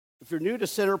If you're new to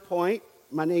Center Point,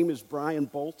 my name is Brian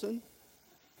Bolton.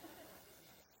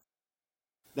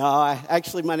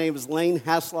 Actually, my name is Lane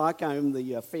Haslock. I'm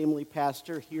the family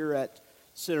pastor here at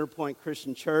Center Point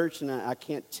Christian Church, and I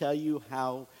can't tell you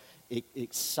how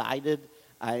excited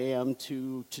I am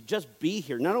to just be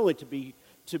here. Not only to be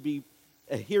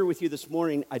here with you this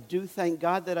morning, I do thank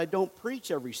God that I don't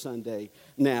preach every Sunday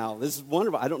now. This is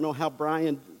wonderful. I don't know how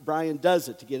Brian does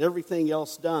it to get everything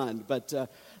else done, but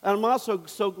I'm also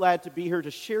so glad to be here to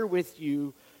share with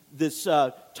you this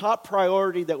top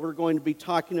priority that we're going to be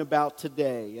talking about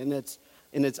today, and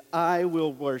it's I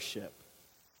will worship.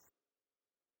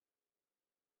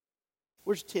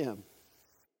 Where's Tim?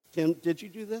 Tim, did you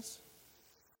do this?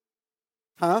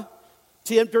 Huh?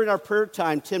 Tim, during our prayer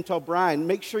time, Tim told Brian,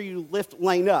 make sure you lift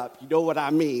Lane up. You know what I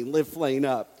mean, lift Lane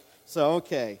up. So,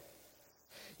 okay.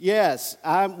 Yes,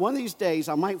 one of these days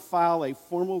I might file a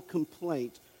formal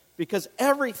complaint because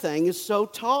everything is so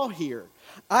tall here.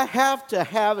 I have to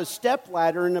have a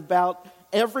stepladder in about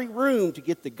every room to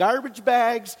get the garbage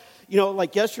bags. You know,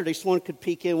 like yesterday, someone could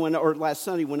peek in or last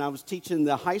Sunday when I was teaching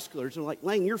the high schoolers, and like,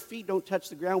 Lane, your feet don't touch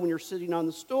the ground when you're sitting on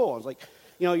the stool. I was like,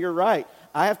 you know, you're right.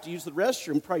 I have to use the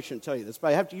restroom. Probably shouldn't tell you this, but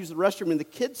I have to use the restroom in the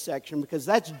kids section because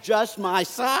that's just my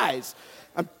size.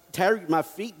 I'm tired of my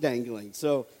feet dangling.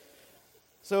 So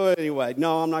anyway,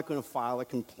 no, I'm not going to file a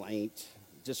complaint.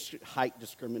 Just height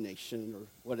discrimination or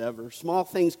whatever. Small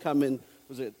things come in.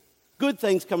 Good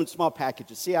things come in small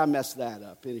packages. See, I messed that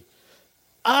up.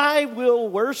 I will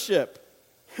worship.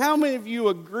 How many of you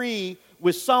agree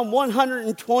with Psalm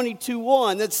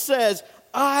 122:1 that says,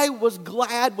 I was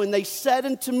glad when they said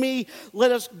unto me,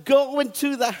 let us go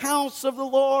into the house of the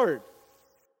Lord.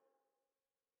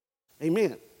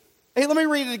 Amen. Hey, let me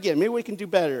read it again. Maybe we can do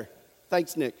better.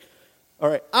 Thanks, Nick. All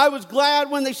right. I was glad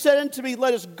when they said unto me,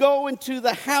 let us go into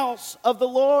the house of the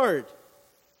Lord.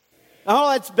 Oh,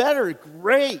 that's better.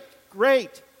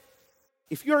 Great.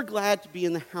 If you're glad to be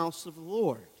in the house of the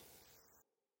Lord,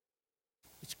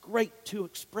 it's great to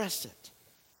express it.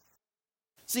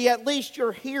 See, at least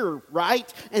you're here,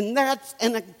 right? And that's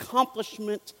an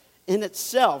accomplishment in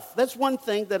itself. That's one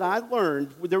thing that I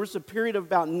learned. There was a period of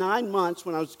about 9 months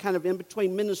when I was kind of in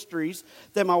between ministries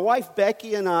that my wife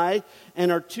Becky and I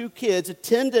and our 2 kids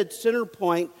attended Center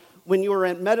Point when you were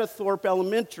at Meadowthorpe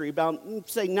Elementary about,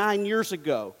 say, 9 years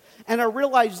ago. And I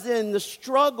realized then the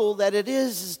struggle that it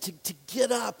is to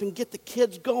get up and get the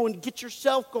kids going, get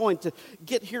yourself going, to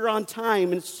get here on time.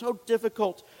 And it's so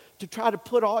difficult to try to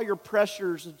put all your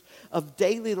pressures of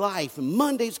daily life and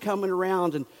Monday's coming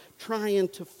around and trying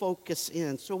to focus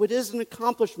in. So it is an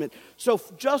accomplishment. So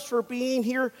just for being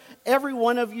here, every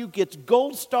one of you gets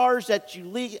gold stars as you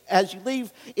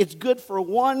leave. It's good for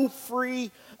 1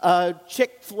 free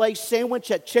Chick-fil-A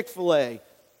sandwich at Chick-fil-A.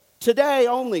 Today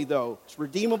only, though. It's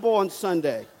redeemable on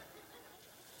Sunday.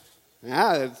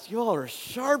 Y'all are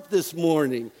sharp this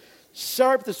morning.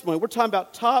 We're talking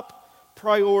about top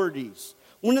priorities.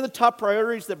 One of the top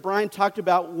priorities that Brian talked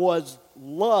about was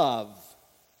love.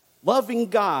 Loving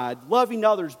God, loving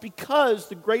others, because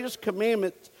the greatest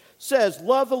commandment says,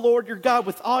 love the Lord your God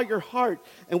with all your heart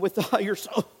and with all your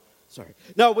soul.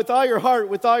 With all your heart,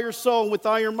 with all your soul, and with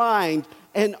all your mind,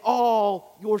 and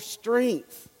all your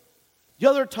strength. The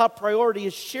other top priority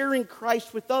is sharing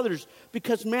Christ with others,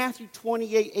 because Matthew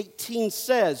 28:18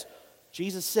 says,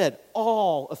 Jesus said,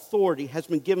 all authority has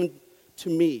been given to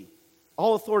me.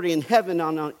 All authority in heaven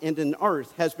and in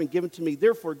earth has been given to me.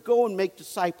 Therefore, go and make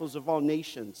disciples of all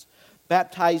nations,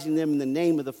 baptizing them in the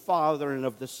name of the Father and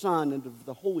of the Son and of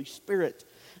the Holy Spirit,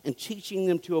 and teaching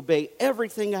them to obey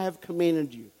everything I have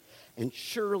commanded you. And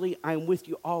surely I am with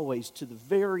you always to the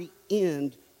very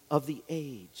end of the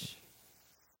age.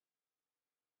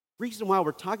 The reason why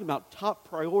we're talking about top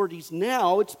priorities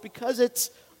now, it's because it's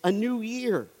a new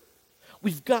year.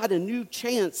 We've got a new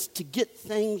chance to get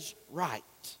things right.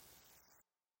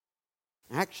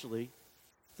 Actually,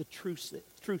 the truth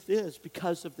is,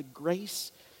 because of the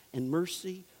grace and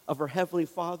mercy of our Heavenly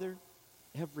Father,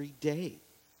 every day,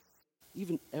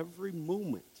 even every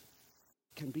moment,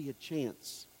 can be a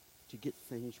chance to get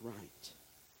things right.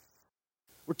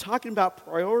 We're talking about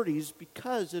priorities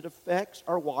because it affects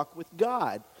our walk with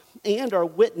God and our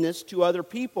witness to other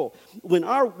people. When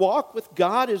our walk with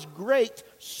God is great,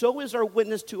 so is our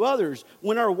witness to others.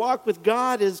 When our walk with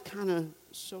God is kind of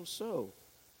so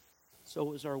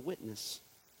is our witness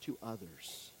to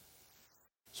others.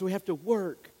 So we have to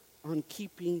work on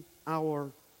keeping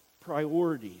our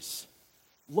priorities,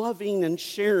 loving and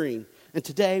sharing. And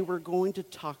today we're going to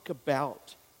talk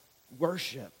about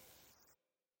worship.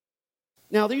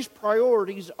 Now, these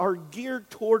priorities are geared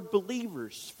toward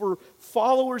believers, for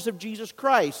followers of Jesus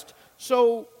Christ.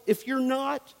 So if you're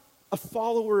not a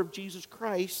follower of Jesus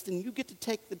Christ, then you get to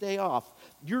take the day off.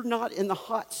 You're not in the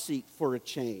hot seat for a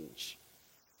change.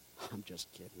 I'm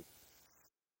just kidding.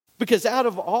 Because out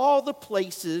of all the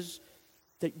places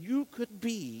that you could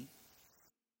be,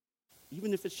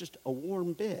 even if it's just a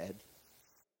warm bed,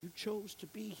 you chose to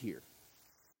be here.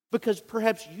 Because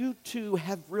perhaps you too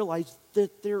have realized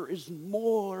that there is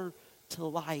more to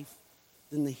life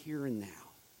than the here and now.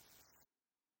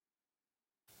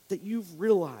 That you've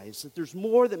realized that there's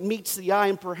more that meets the eye,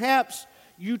 and perhaps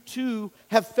you too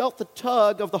have felt the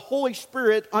tug of the Holy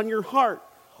Spirit on your heart,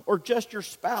 or just your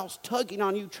spouse tugging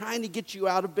on you, trying to get you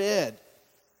out of bed.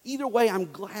 Either way,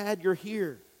 I'm glad you're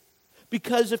here.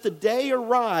 Because if the day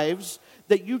arrives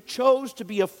that you chose to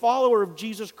be a follower of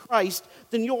Jesus Christ,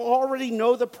 then you'll already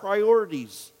know the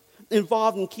priorities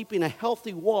involved in keeping a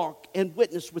healthy walk and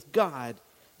witness with God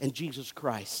and Jesus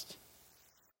Christ.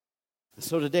 And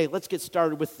so today, let's get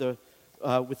started with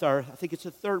our, I think it's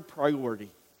the third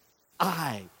priority.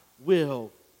 I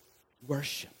will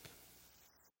worship.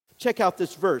 Check out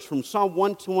this verse from Psalm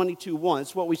 122:1.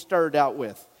 It's what we started out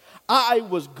with. I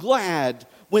was glad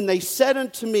when they said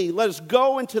unto me, let us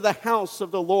go into the house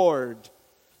of the Lord.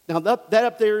 Now that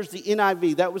up there is the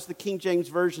NIV. That was the King James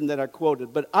Version that I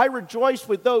quoted. But I rejoiced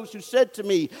with those who said to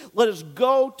me, let us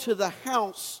go to the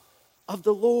house of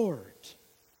the Lord.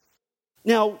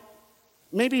 Now,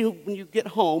 maybe when you get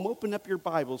home, open up your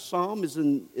Bible. Psalm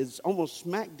is almost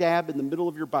smack dab in the middle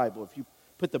of your Bible. If you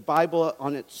put the Bible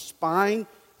on its spine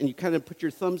and you kind of put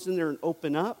your thumbs in there and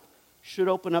open up, should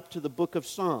open up to the book of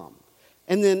Psalm.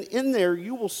 And then in there,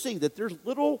 you will see that there's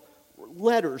little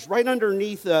letters right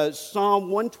underneath Psalm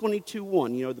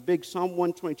 122:1, you know, the big Psalm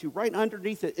 122. Right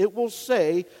underneath it, it will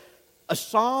say, a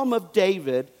psalm of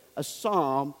David, a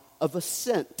psalm of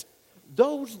ascent.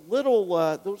 Those little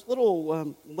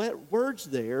words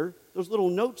there, those little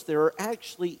notes there are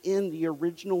actually in the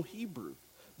original Hebrew.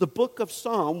 The book of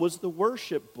Psalm was the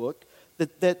worship book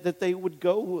that they would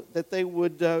go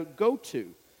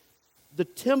to. The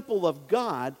temple of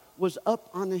God was up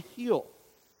on a hill.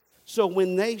 So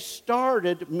when they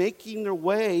started making their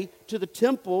way to the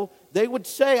temple, they would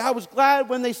say, I was glad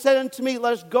when they said unto me,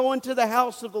 let us go into the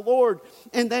house of the Lord.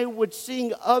 And they would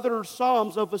sing other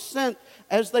psalms of ascent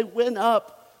as they went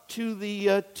up to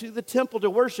the temple to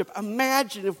worship.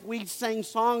 Imagine if we sang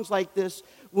songs like this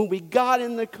when we got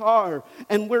in the car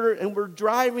and we're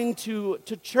driving to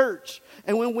church.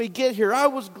 And when we get here, I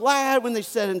was glad when they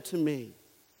said unto me.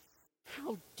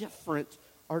 How different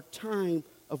our time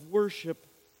of worship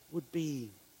would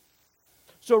be.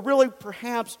 So really,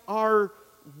 perhaps our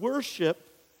worship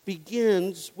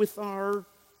begins with our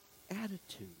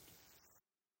attitude.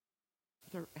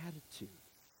 With our attitude.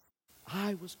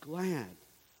 I was glad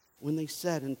when they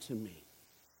said unto me.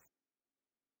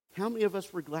 How many of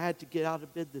us were glad to get out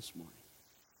of bed this morning?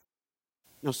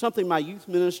 Now, something my youth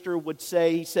minister would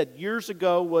say, he said years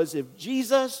ago, was if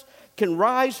Jesus can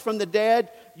rise from the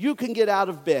dead, you can get out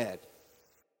of bed.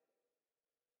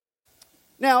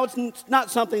 Now, it's not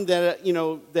something that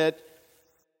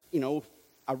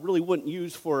I really wouldn't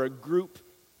use for a group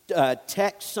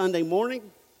text Sunday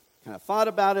morning. Kind of thought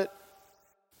about it.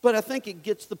 But I think it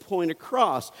gets the point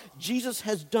across. Jesus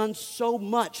has done so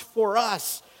much for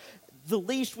us. The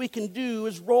least we can do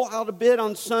is roll out of bed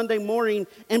on Sunday morning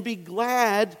and be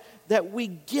glad that we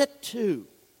get to.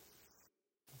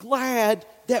 Glad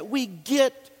that we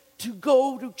get to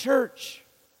go to church.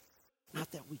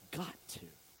 Not that we got to.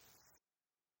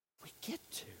 We get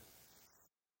to.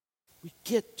 We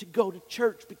get to go to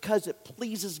church because it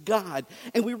pleases God.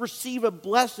 And we receive a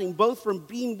blessing both from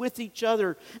being with each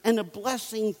other and a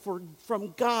blessing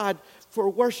from God for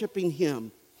worshiping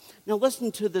Him. Now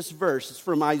listen to this verse. It's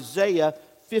from Isaiah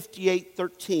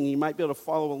 58:13. You might be able to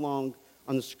follow along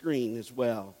on the screen as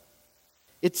well.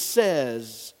 It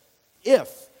says,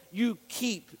 if you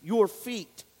keep your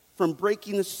feet from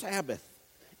breaking the Sabbath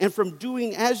and from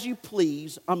doing as you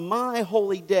please on my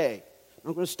holy day.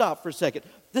 I'm going to stop for a second.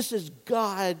 This is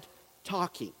God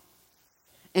talking.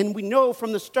 And we know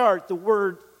from the start the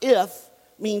word if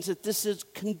means that this is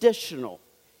conditional.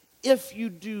 If you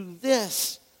do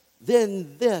this,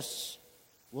 then this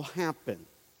will happen.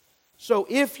 So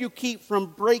if you keep from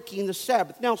breaking the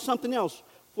Sabbath. Now something else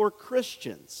for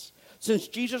Christians. Since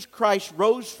Jesus Christ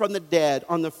rose from the dead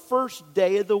on the first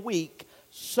day of the week,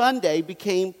 Sunday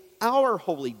became our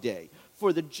holy day.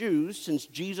 For the Jews, since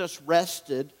Jesus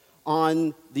rested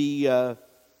on the,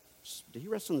 did he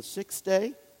rest on the sixth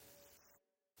day?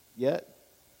 Yet?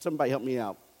 Somebody help me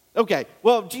out. Okay,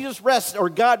 well, Jesus rested, or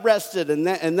God rested, and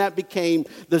that became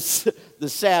the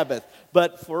Sabbath.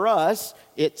 But for us,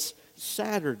 it's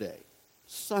Saturday,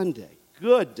 Sunday.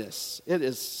 Goodness, it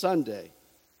is Sunday.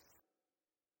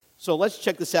 So let's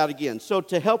check this out again. So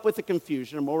to help with the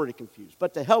confusion, I'm already confused,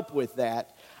 but to help with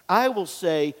that, I will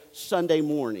say Sunday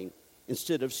morning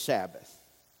instead of Sabbath.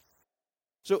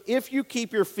 So if you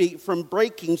keep your feet from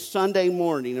breaking Sunday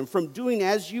morning and from doing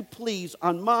as you please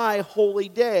on my holy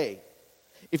day,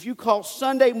 if you call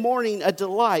Sunday morning a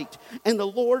delight and the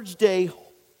Lord's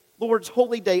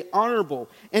holy day honorable,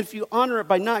 and if you honor it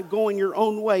by not going your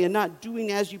own way and not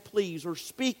doing as you please or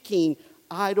speaking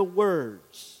idle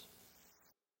words,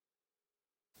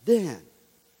 then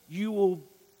you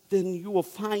will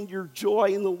find your joy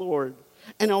in the Lord,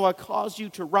 and I will cause you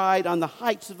to ride on the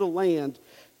heights of the land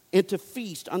and to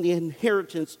feast on the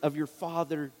inheritance of your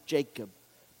father Jacob.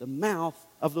 The mouth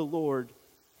of the Lord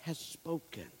has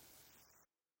spoken.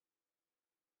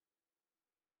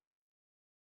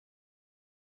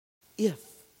 If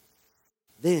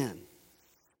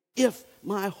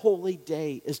my holy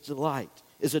day is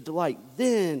a delight,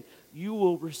 then you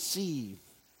will receive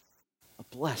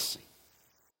a blessing.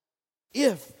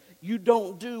 If you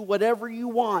don't do whatever you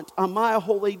want on my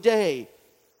holy day,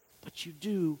 but you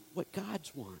do what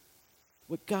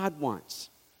God wants.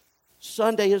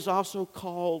 Sunday is also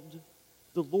called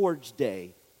the Lord's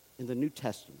Day in the New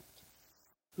Testament.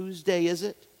 Whose day is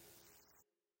it?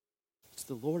 It's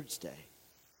the Lord's Day.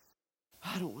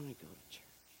 I don't want to go to church.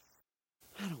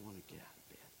 I don't want to get out of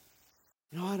bed.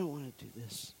 I don't want to do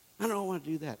this. I don't want to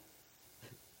do that.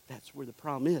 That's where the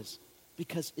problem is,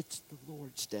 because it's the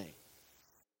Lord's day.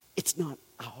 It's not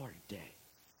our day.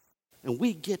 And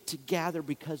we get to gather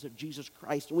because of Jesus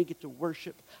Christ, and we get to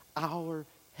worship our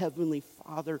Heavenly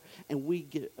Father, and we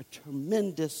get a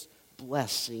tremendous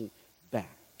blessing back.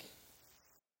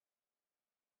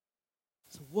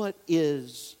 So what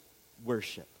is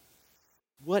worship?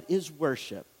 What is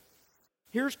worship?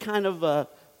 Here's kind of I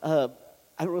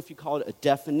don't know if you call it a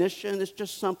definition. It's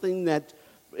just something that,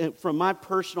 from my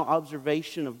personal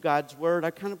observation of God's Word,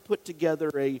 I kind of put together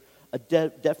a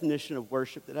definition of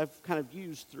worship that I've kind of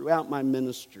used throughout my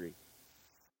ministry.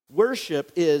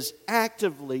 Worship is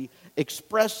actively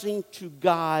expressing to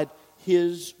God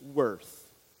His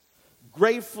worth,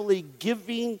 gratefully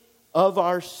giving of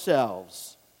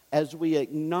ourselves as we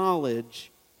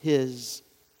acknowledge His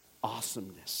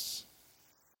awesomeness.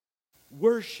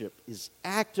 Worship is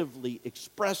actively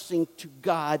expressing to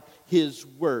God His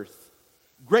worth,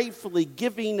 gratefully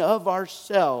giving of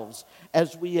ourselves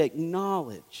as we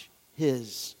acknowledge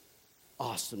His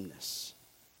awesomeness.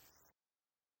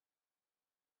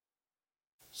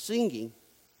 Singing,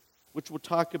 which we'll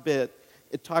talk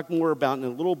more about in a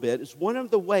little bit, is one of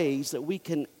the ways that we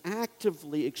can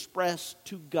actively express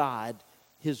to God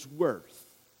His worth.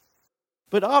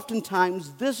 But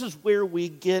oftentimes, this is where we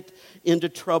get into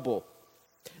trouble.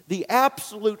 The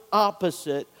absolute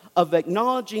opposite of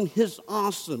acknowledging His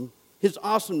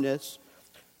awesomeness,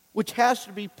 which has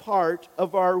to be part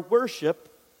of our worship,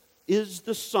 is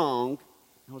the song.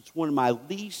 Now, it's one of my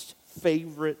least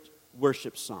favorite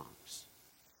worship songs.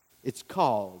 It's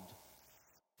called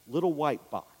Little White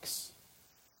Box.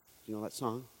 Do you know that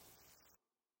song?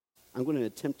 I'm going to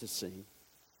attempt to sing.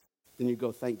 Then you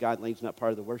go, thank God Lane's not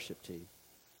part of the worship team.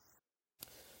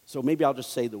 So maybe I'll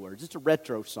just say the words. It's a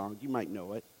retro song. You might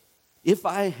know it. If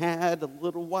I had a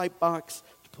little white box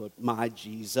to put my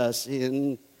Jesus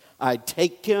in, I'd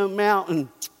take him out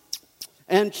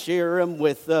and share him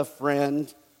with a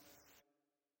friend.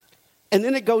 And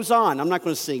then it goes on. I'm not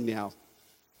going to sing now.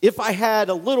 If I had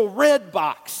a little red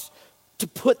box to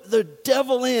put the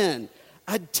devil in,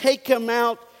 I'd take him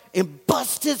out and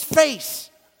bust his face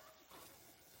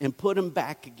and put him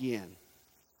back again.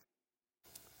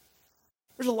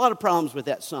 There's a lot of problems with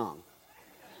that song.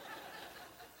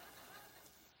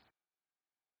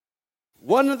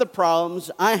 One of the problems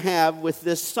I have with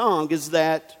this song is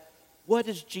that, what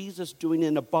is Jesus doing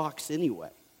in a box anyway?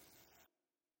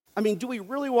 I mean, do we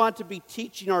really want to be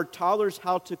teaching our toddlers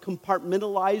how to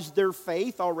compartmentalize their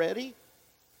faith already?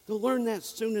 They'll learn that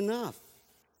soon enough.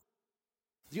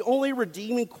 The only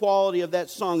redeeming quality of that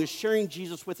song is sharing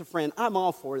Jesus with a friend. I'm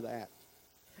all for that.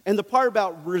 And the part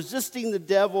about resisting the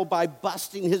devil by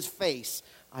busting his face,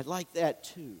 I like that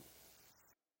too.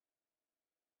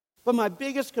 But my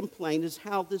biggest complaint is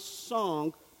how this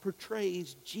song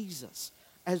portrays Jesus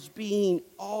as being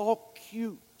all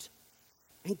cute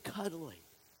and cuddly,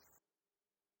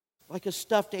 like a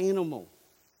stuffed animal,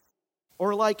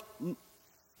 or like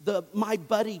the My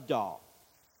Buddy doll.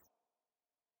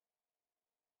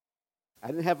 I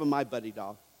didn't have a My Buddy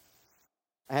doll.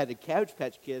 I had a Cabbage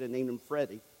Patch Kid and named him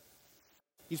Freddie.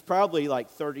 He's probably like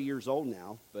 30 years old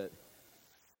now, but...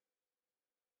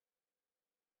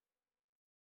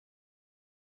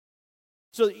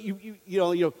 So who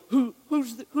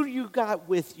do you got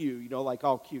with you? Like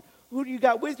all cute. Who do you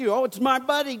got with you? Oh, it's my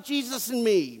buddy, Jesus and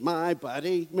me. My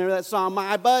buddy. Remember that song,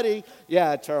 My Buddy?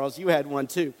 Yeah, Charles, you had one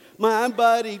too. My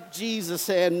buddy, Jesus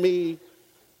and me.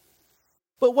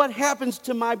 But what happens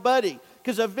to my buddy?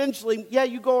 Because eventually,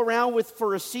 you go around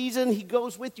for a season. He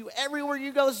goes with you everywhere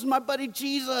you go. This is my buddy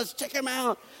Jesus. Check him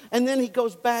out. And then he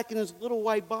goes back in his little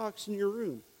white box in your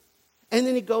room. And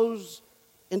then he goes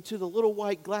into the little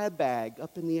white glad bag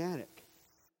up in the attic.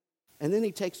 And then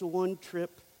he takes a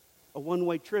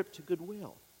one-way trip to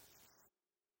Goodwill.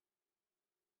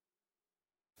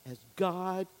 As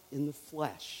God in the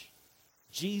flesh,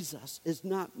 Jesus is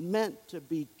not meant to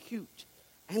be cute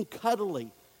and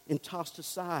cuddly and tossed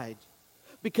aside,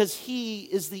 because he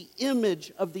is the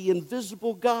image of the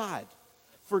invisible God.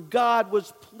 For God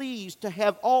was pleased to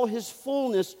have all his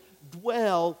fullness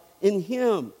dwell in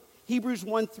him. Hebrews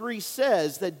 1:3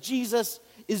 says that Jesus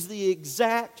is the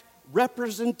exact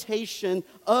representation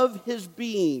of his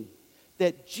being,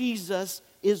 that Jesus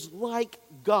is like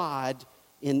God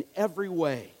in every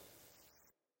way.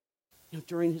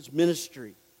 During his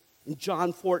ministry, in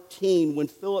John 14, when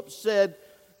Philip said,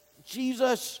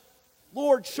 Jesus,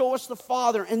 Lord, show us the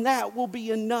Father, and that will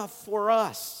be enough for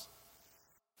us.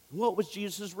 What was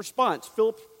Jesus' response?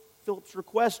 Philip's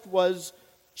request was,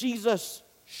 Jesus,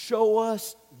 show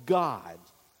us God.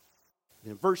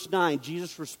 And in verse 9,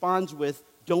 Jesus responds with,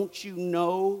 don't you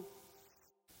know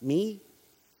me?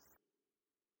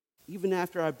 Even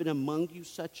after I've been among you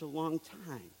such a long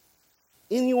time.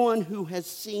 Anyone who has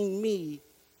seen me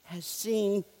has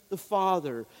seen the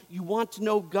Father. You want to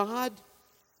know God?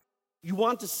 You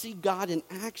want to see God in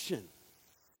action?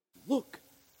 Look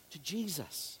to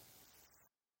Jesus.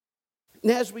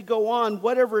 And as we go on,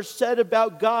 whatever is said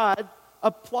about God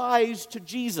applies to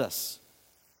Jesus.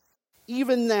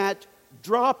 Even that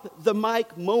drop the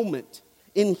mic moment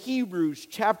in Hebrews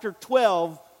chapter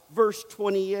 12, verse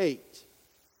 28.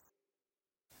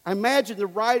 I imagine the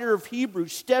writer of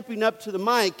Hebrews stepping up to the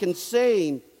mic and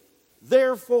saying,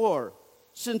 therefore,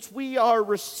 since we are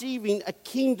receiving a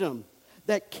kingdom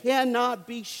that cannot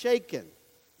be shaken,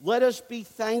 let us be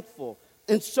thankful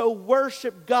and so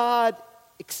worship God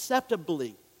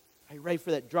acceptably. Are you ready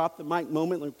for that drop the mic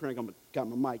moment? Let me put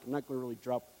on my mic. I'm not going to really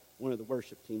drop one of the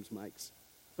worship team's mics.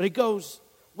 But it goes,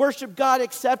 worship God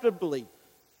acceptably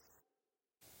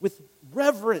with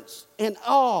reverence and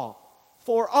awe.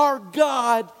 For our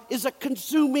God is a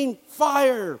consuming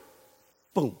fire.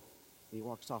 Boom. And he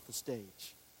walks off the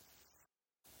stage.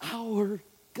 Our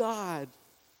God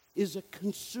is a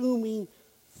consuming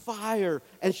fire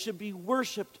and should be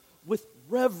worshiped with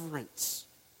reverence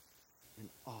and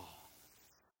awe.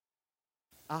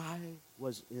 I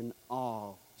was in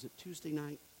awe. Was it Tuesday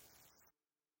night?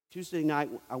 Tuesday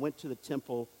night, I went to the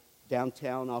temple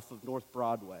downtown off of North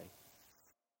Broadway,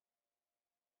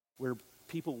 where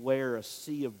people wear a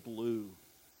sea of blue.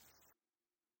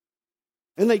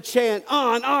 And they chant,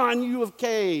 on, U of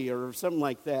K, or something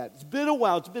like that. It's been a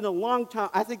while. It's been a long time.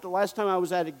 I think the last time I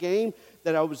was at a game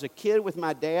that I was a kid with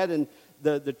my dad, and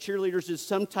the cheerleaders did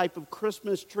some type of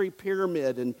Christmas tree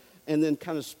pyramid and then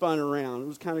kind of spun around. It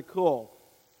was kind of cool.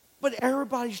 But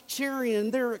everybody's cheering,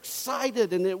 and they're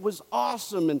excited, and it was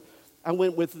awesome. And I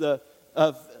went with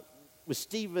with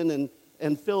Stephen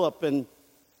and Philip and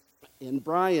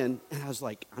Brian, and I was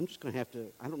like, I'm just going to have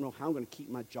to, I don't know how I'm going to keep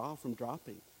my jaw from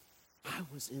dropping. I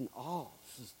was in awe.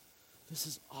 This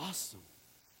is awesome.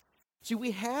 See,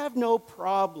 we have no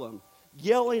problem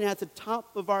yelling at the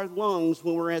top of our lungs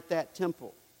when we're at that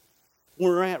temple, when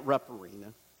we're at Rupp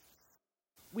Arena.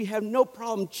 We have no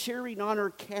problem cheering on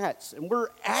our cats, and we're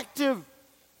active,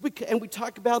 and we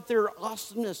talk about their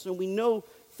awesomeness, and we know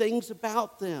things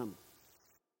about them.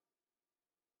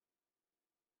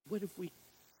 What if we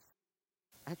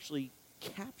actually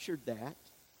captured that?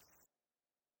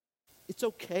 It's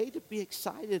okay to be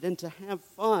excited and to have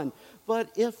fun,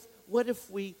 but what if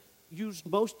we used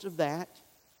most of that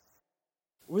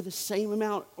or the same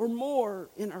amount or more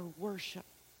in our worship?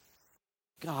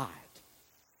 God.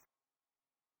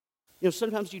 You know,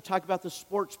 sometimes you talk about the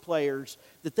sports players,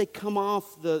 that they come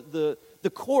off the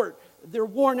court, they're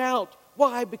worn out.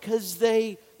 Why? Because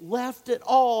they left it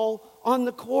all on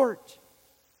the court.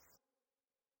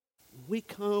 We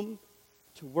come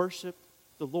to worship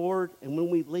the Lord, and when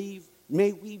we leave,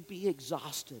 may we be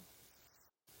exhausted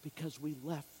because we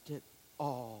left it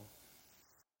all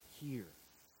here.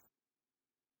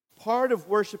 Part of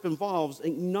worship involves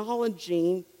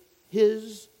acknowledging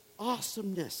his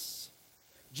awesomeness.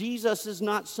 Jesus is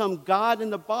not some God in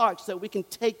the box that we can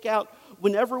take out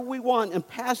whenever we want and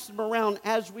pass them around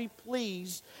as we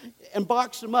please and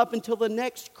box them up until the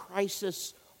next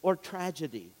crisis or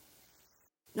tragedy.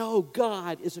 No,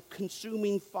 God is a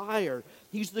consuming fire.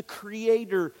 He's the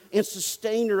creator and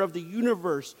sustainer of the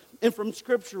universe. And from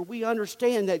Scripture, we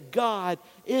understand that God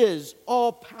is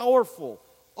all-powerful,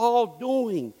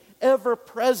 all-knowing,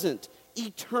 ever-present,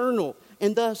 eternal,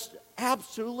 and thus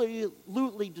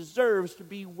absolutely deserves to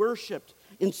be worshiped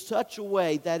in such a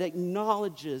way that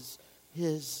acknowledges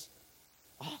His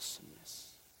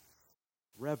awesomeness,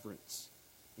 reverence,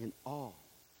 and awe,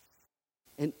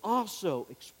 and also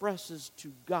expresses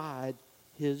to God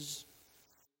His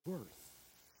worth.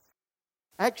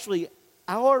 Actually,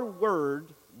 our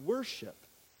word worship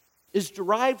is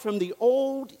derived from the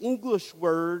Old English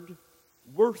word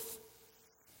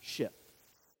worthship.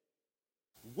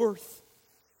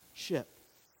 Worthship.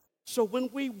 So when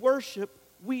we worship,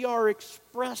 we are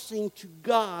expressing to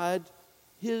God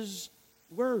His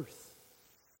worth.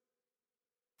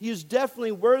 He is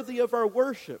definitely worthy of our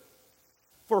worship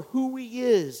for who He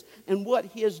is and what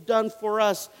He has done for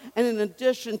us. And in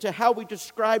addition to how we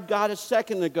described God a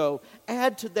second ago,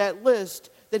 add to that list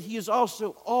that He is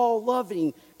also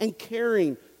all-loving and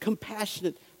caring,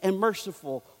 compassionate and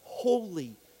merciful,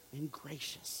 holy and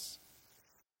gracious.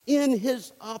 In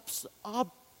His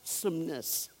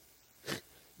awesomeness,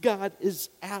 God is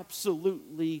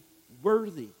absolutely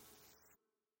worthy.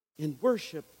 And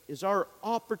worship is our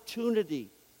opportunity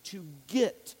to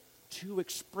get to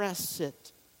express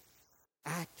it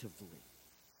actively.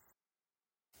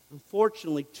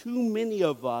 Unfortunately, too many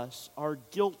of us are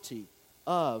guilty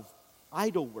of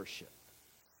idol worship.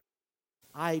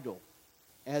 Idol,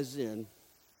 as in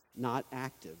not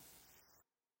active,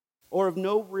 or of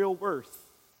no real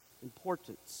worth,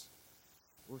 importance,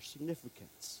 or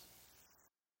significance.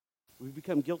 We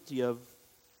become guilty of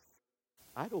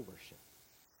idol worship.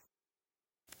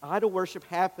 Idol worship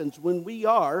happens when we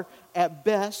are, at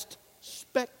best,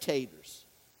 spectators,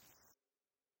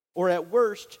 or at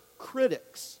worst,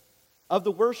 critics of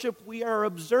the worship we are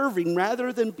observing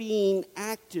rather than being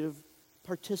active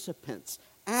participants.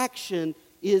 Action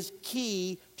is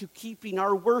key to keeping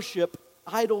our worship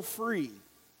idol-free.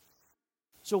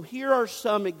 So here are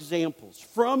some examples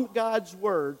from God's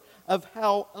Word of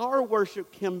how our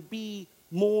worship can be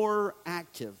more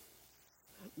active.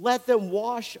 Let them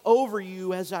wash over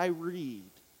you as I read,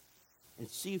 and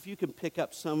see if you can pick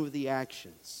up some of the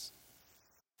actions.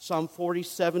 Psalm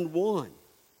 47:1.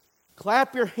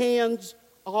 Clap your hands,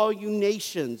 all you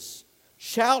nations.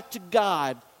 Shout to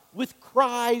God with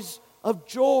cries of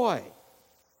joy.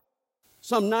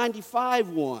 Psalm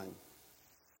 95:1.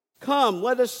 Come,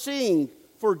 let us sing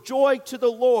for joy to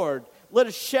the Lord. Let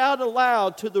us shout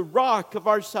aloud to the rock of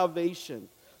our salvation.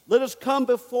 Let us come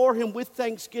before Him with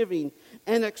thanksgiving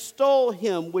and extol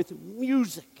Him with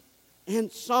music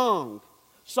and song.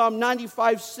 Psalm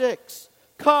 95:6.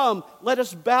 Come, let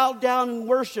us bow down and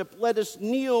worship. Let us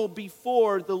kneel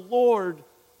before the Lord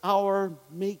our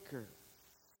Maker.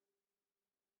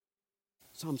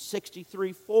 Psalm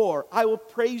 63:4. I will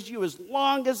praise you as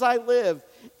long as I live.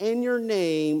 In your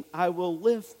name I will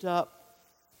lift up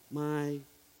my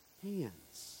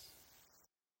hands.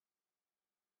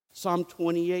 Psalm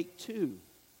 28:2.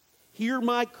 Hear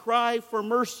my cry for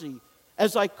mercy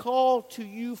as I call to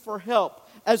you for help,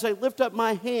 as I lift up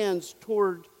my hands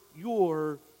toward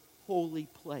your holy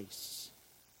place.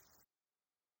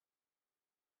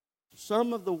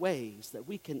 Some of the ways that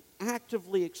we can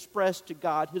actively express to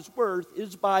God His worth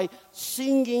is by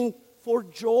singing for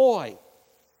joy,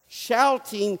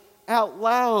 shouting out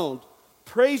loud,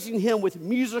 praising Him with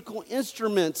musical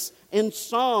instruments and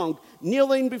song,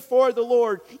 kneeling before the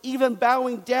Lord, even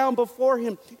bowing down before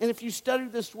Him. And if you study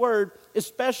this word,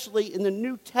 especially in the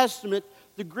New Testament,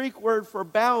 the Greek word for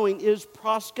bowing is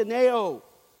proskuneo.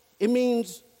 It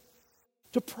means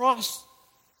to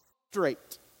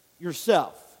prostrate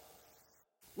yourself.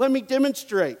 Let me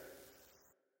demonstrate.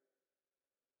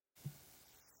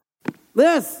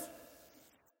 This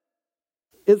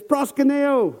is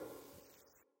proskuneo.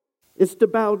 It's to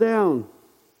bow down.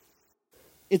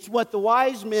 It's what the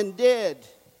wise men did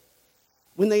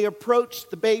when they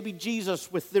approached the baby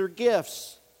Jesus with their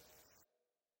gifts.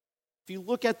 If you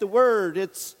look at the word,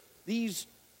 it's these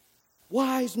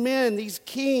wise men, these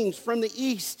kings from the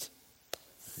east,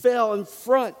 fell in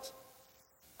front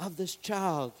of this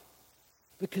child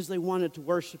because they wanted to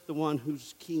worship the one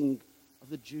who's King of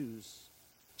the Jews.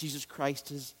 Jesus Christ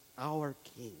is our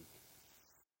King,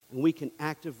 and we can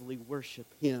actively worship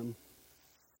Him.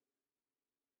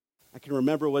 I can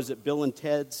remember, was it Bill and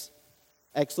Ted's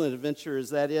Excellent Adventure?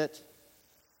 Is that it?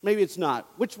 Maybe it's not.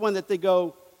 Which one that they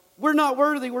go, we're not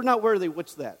worthy, we're not worthy.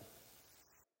 What's that?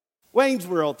 Wayne's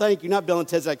World, thank you. Not Bill and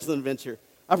Ted's Excellent Adventure.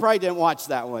 I probably didn't watch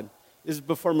that one. This is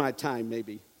before my time,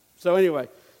 maybe. So anyway,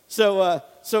 So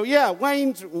yeah,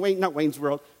 not Wayne's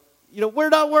World. We're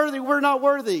not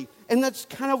worthy. And that's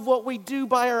kind of what we do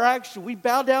by our action. We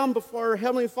bow down before our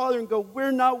Heavenly Father and go,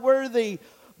 we're not worthy.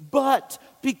 But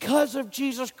because of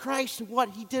Jesus Christ and what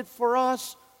He did for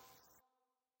us,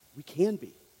 we can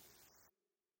be.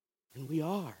 And we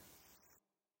are.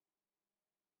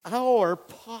 Our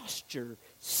posture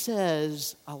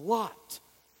says a lot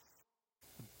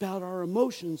about our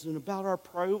emotions and about our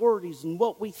priorities and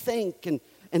what we think and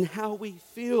how we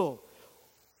feel.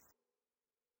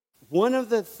 One of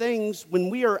the things when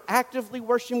we are actively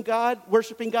worshiping God,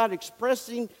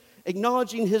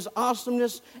 acknowledging His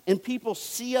awesomeness, and people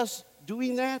see us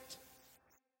doing that,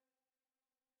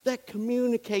 that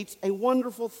communicates a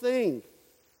wonderful thing.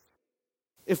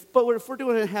 But if we're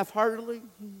doing it half-heartedly,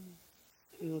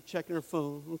 checking our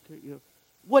phone, okay,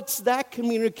 what's that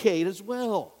communicate as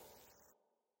well?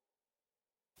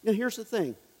 Now, here's the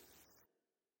thing.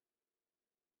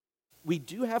 We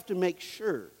do have to make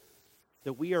sure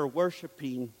that we are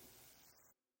worshiping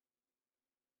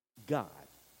God,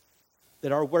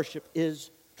 that our worship is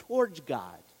towards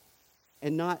God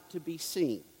and not to be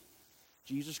seen.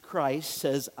 Jesus Christ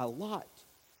says a lot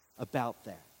about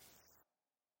that.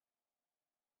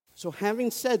 So having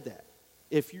said that,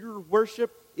 if your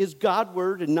worship is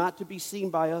Godward and not to be seen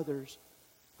by others,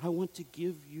 I want to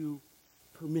give you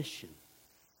permission.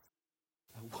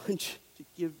 I want to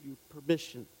give you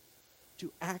permission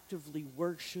to actively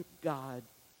worship God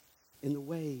in the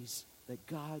ways that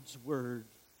God's Word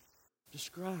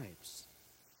describes.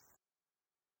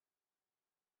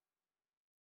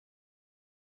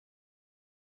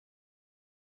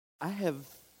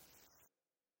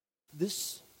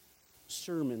 This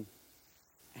sermon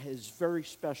is very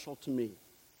special to me.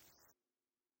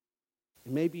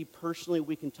 And maybe personally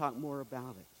we can talk more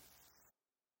about it.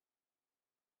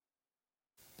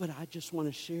 But I just want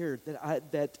to share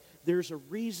that there's a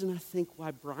reason, I think, why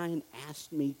Brian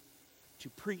asked me to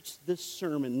preach this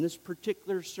sermon, this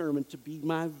particular sermon, to be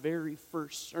my very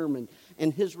first sermon.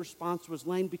 And his response was,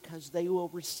 Lane, because they will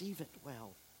receive it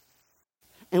well.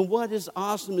 And what is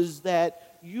awesome is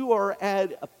that you are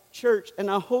at a church,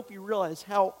 and I hope you realize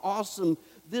how awesome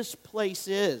this place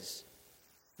is,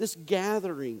 this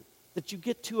gathering, that you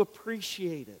get to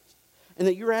appreciate it. And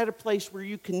that you're at a place where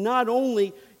you can not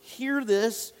only hear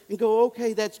this and go,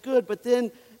 okay, that's good, but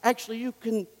then actually you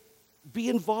can be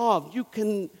involved. You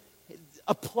can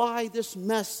apply this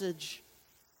message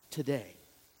today.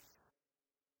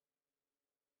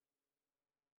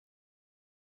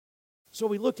 So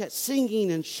we looked at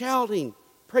singing and shouting,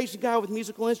 praising God with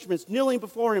musical instruments, kneeling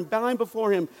before Him, bowing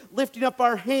before Him, lifting up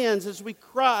our hands as we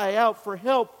cry out for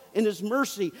help in His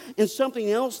mercy. And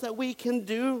something else that we can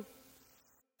do,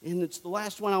 and it's the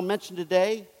last one I'll mention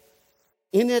today,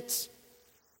 and it's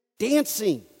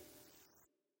dancing.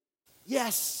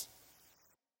 Yes,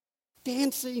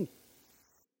 dancing.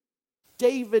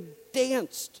 David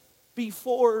danced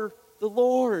before the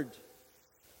Lord.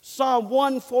 Psalm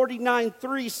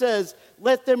 149:3 says,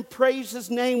 let them praise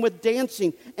His name with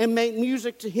dancing and make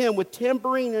music to Him with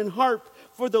tambourine and harp,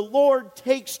 for the Lord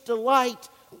takes delight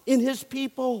in His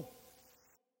people.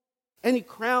 And He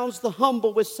crowns the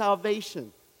humble with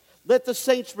salvation. Let the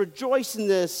saints rejoice in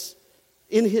this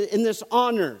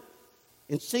honor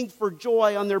and sing for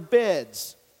joy on their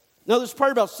beds. Now, this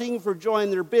part about singing for joy in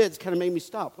their beds kind of made me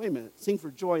stop. Wait a minute, sing for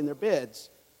joy in their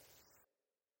beds.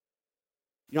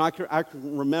 I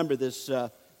can remember this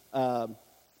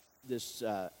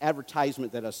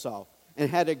advertisement that I saw,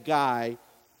 and had a guy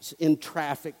in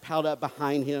traffic piled up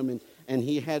behind him, and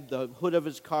he had the hood of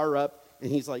his car up,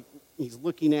 and he's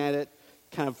looking at it,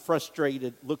 kind of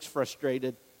frustrated, looks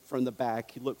frustrated from the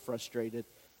back. He looked frustrated.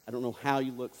 I don't know how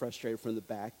you look frustrated from the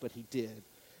back, but he did.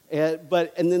 And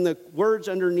then the words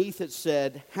underneath it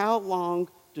said, how long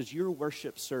does your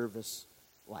worship service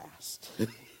last?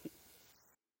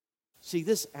 See,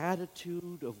 this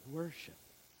attitude of worship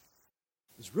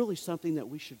is really something that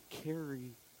we should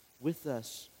carry with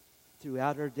us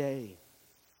throughout our day.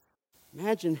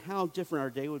 Imagine how different our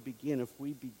day would begin if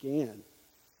we began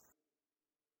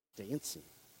dancing,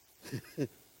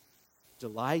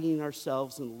 delighting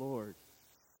ourselves in the Lord.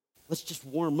 Let's just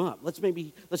warm up.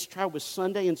 Let's try with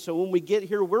Sunday, and so when we get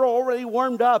here, we're already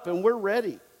warmed up and we're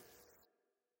ready.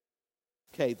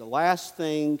 Okay, the last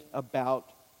thing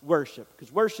about worship,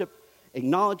 because worship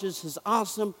acknowledges His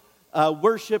awesome.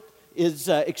 Worship is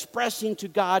expressing to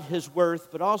God His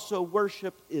worth, but also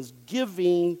worship is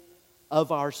giving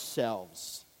of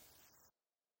ourselves.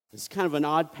 It's kind of an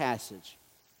odd passage,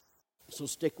 so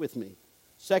stick with me.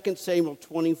 2 Samuel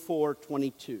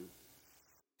 24:22.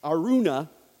 Araunah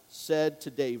said to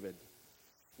David,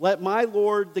 Let my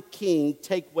lord the king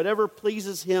take whatever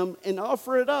pleases him and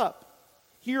offer it up.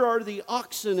 Here are the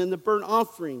oxen and the burnt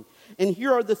offering, and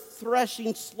here are the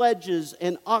threshing sledges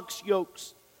and ox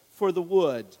yokes for the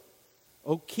wood.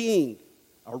 O king,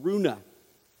 Araunah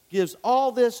gives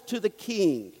all this to the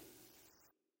king.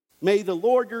 May the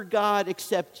Lord your God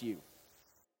accept you.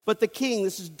 But the king,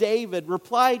 this is David,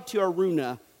 replied to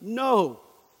Araunah, no,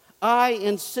 I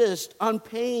insist on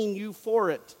paying you for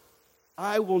it.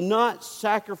 I will not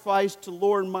sacrifice to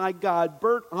Lord my God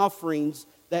burnt offerings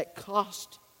that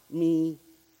cost me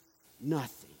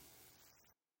nothing.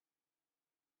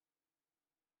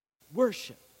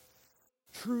 Worship,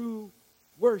 true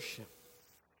worship,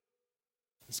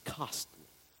 is costly.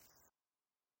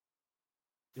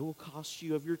 It will cost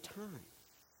you of your time.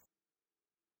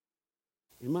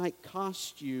 It might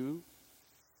cost you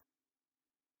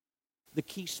the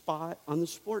key spot on the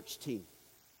sports team.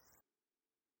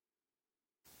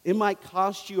 It might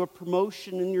cost you a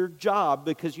promotion in your job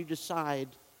because you decide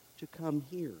to come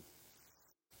here,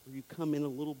 or you come in a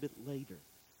little bit later.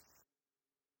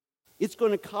 It's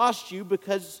going to cost you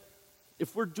because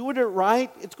if we're doing it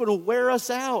right, it's going to wear us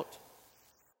out.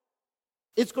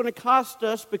 It's going to cost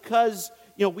us because,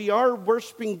 we are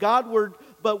worshiping Godward,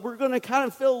 but we're going to kind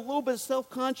of feel a little bit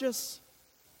self-conscious.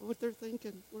 What they're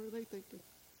thinking, what are they thinking?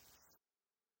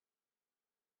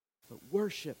 But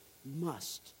worship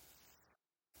must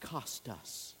cost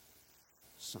us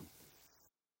something.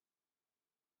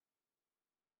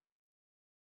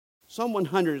 Psalm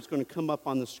 100 is going to come up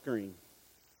on the screen.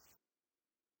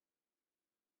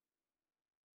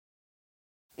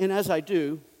 And as I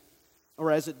do,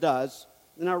 or as it does,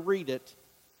 and I read it,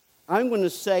 I'm going to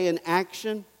say an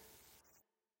action,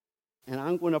 and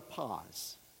I'm going to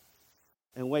pause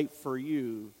and wait for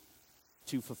you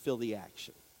to fulfill the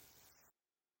action.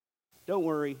 Don't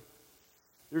worry,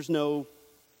 there's no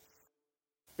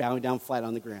bowing down flat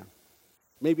on the ground.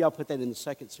 Maybe I'll put that in the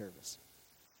second service.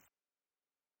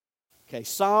 Okay,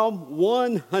 Psalm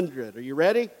 100. Are you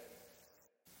ready?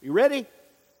 You ready?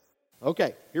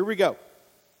 Okay, here we go.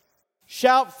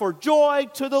 Shout for joy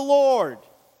to the Lord.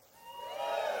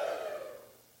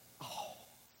 Oh,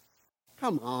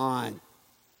 come on.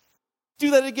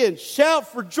 Do that again.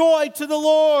 Shout for joy to the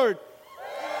Lord.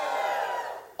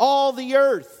 All the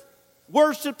earth,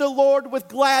 worship the Lord with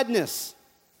gladness.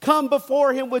 Come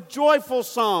before him with joyful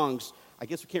songs. I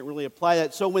guess we can't really apply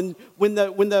that. So when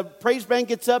the praise band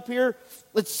gets up here,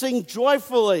 let's sing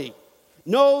joyfully.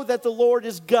 Know that the Lord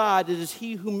is God. It is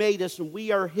he who made us, and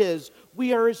we are his.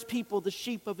 We are his people, the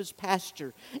sheep of his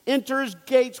pasture. Enter his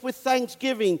gates with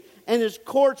thanksgiving and his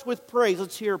courts with praise.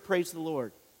 Let's hear praise the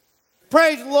Lord.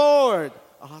 Praise the Lord.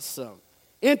 Awesome.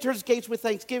 Enter his gates with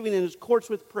thanksgiving and his courts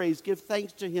with praise. Give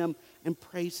thanks to him and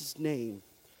praise his name.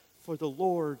 For the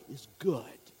Lord is good,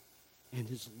 and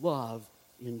his love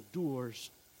endures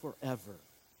forever.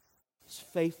 His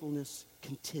faithfulness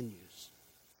continues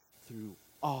through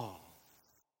all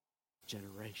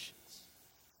generations.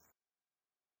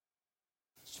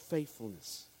 His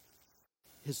faithfulness,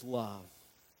 his love.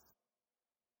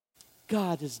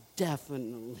 God is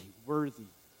definitely worthy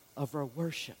of our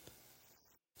worship,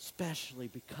 especially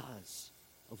because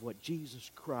of what Jesus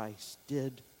Christ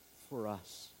did for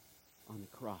us on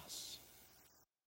the cross.